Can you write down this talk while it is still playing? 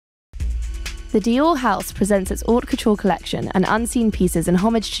The Dior house presents its haute couture collection and unseen pieces in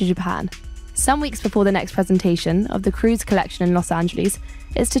homage to Japan. Some weeks before the next presentation of the cruise collection in Los Angeles,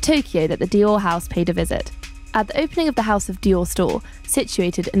 it's to Tokyo that the Dior house paid a visit. At the opening of the House of Dior store,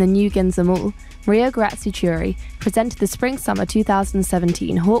 situated in the new Ginza Mall, Maria Grazia Chiuri presented the Spring-Summer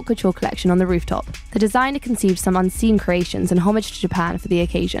 2017 haute couture collection on the rooftop. The designer conceived some unseen creations in homage to Japan for the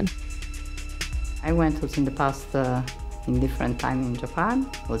occasion. I went also in the past in different time in Japan,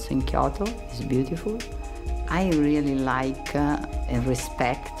 also in Kyoto. It's beautiful. I really like and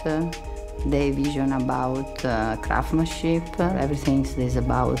respect their vision about craftsmanship. Everything is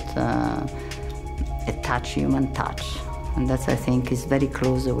about a touch, human touch. And that, I think, is very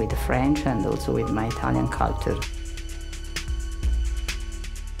close with the French and also with my Italian culture.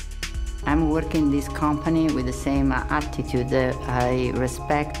 I'm working in this company with the same attitude. I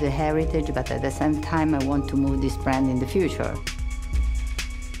respect the heritage, but at the same time, I want to move this brand in the future.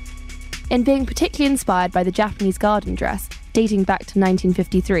 In being particularly inspired by the Japanese garden dress, dating back to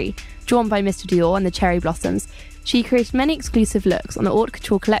 1953, drawn by Mr. Dior and the cherry blossoms, she created many exclusive looks on the haute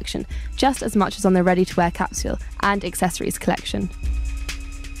couture collection, just as much as on the ready-to-wear capsule and accessories collection.